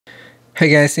Hey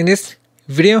guys, in this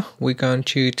video we're going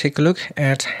to take a look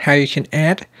at how you can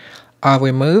add or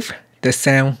remove the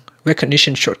sound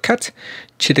recognition shortcut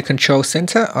to the control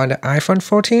center on the iPhone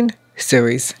 14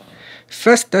 series.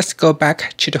 First, let's go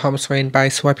back to the home screen by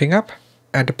swiping up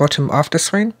at the bottom of the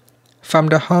screen. From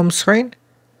the home screen,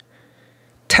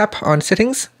 tap on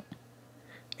settings,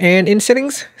 and in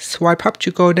settings, swipe up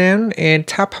to go down and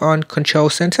tap on control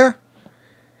center.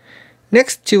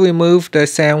 Next, to remove the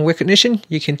sound recognition,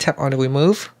 you can tap on the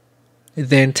remove,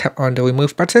 then tap on the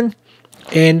remove button,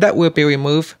 and that will be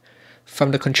removed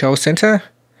from the control center.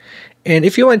 And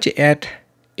if you want to add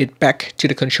it back to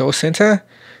the control center,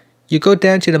 you go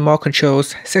down to the more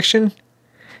controls section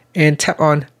and tap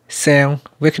on sound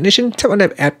recognition, tap on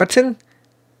the add button,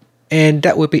 and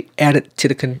that will be added to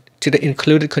the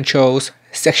included controls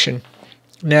section.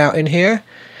 Now in here,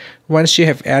 once you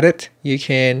have added, you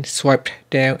can swipe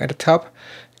down at the top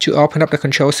to open up the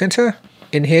control center.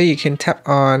 In here, you can tap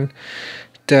on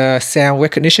the sound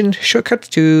recognition shortcut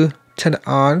to turn it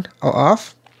on or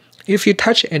off. If you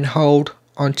touch and hold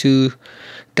onto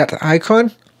that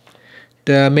icon,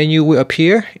 the menu will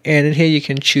appear, and in here you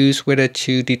can choose whether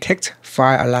to detect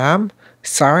fire alarm,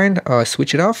 siren, or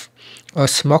switch it off, or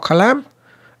smoke alarm,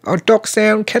 or dog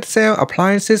sound, cat sound,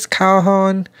 appliances, car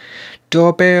horn,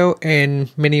 doorbell,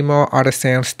 and many more other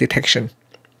sounds detection.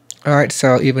 Alright,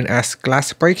 so even as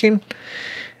glass breaking.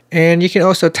 And you can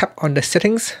also tap on the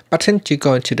settings button to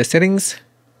go into the settings.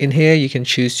 In here you can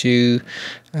choose to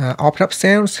open up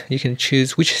sounds. You can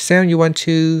choose which sound you want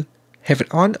to have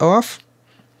it on or off.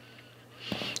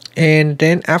 And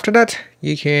then after that,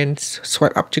 you can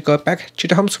swipe up to go back to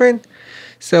the home screen.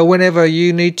 So whenever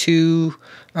you need to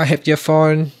have your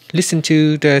phone listen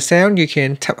to the sound, you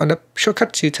can tap on the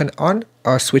shortcut to turn it on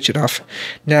or switch it off.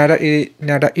 Now that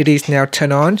it is now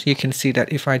turned on, you can see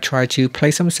that if I try to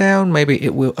play some sound, maybe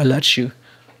it will alert you.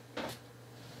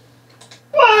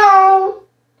 Wow.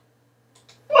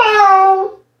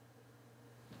 Wow.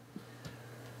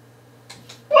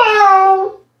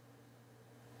 Wow.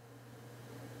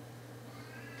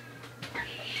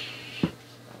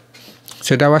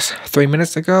 So that was 3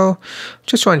 minutes ago.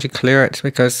 Just trying to clear it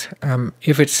because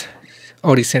if it's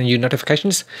already sending you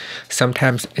notifications,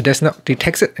 sometimes it does not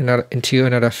detect it until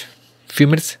another few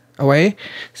minutes away.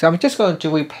 So I'm just going to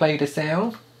replay the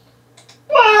sound.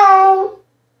 Wow.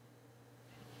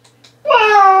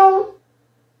 Wow.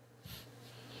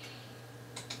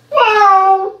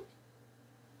 Wow.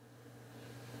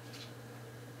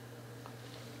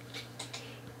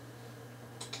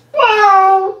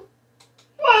 Wow.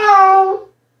 Wow.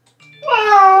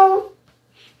 Wow.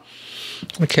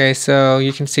 Okay, so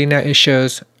you can see now it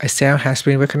shows a sound has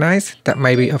been recognized. That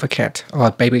may be of a cat or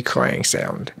a baby crying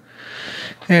sound.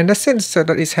 And that's it. So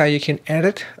that is how you can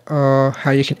edit or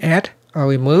how you can add or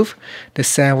remove the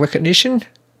sound recognition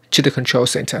to the control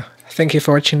center. Thank you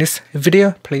for watching this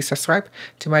video. Please subscribe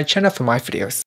to my channel for my videos.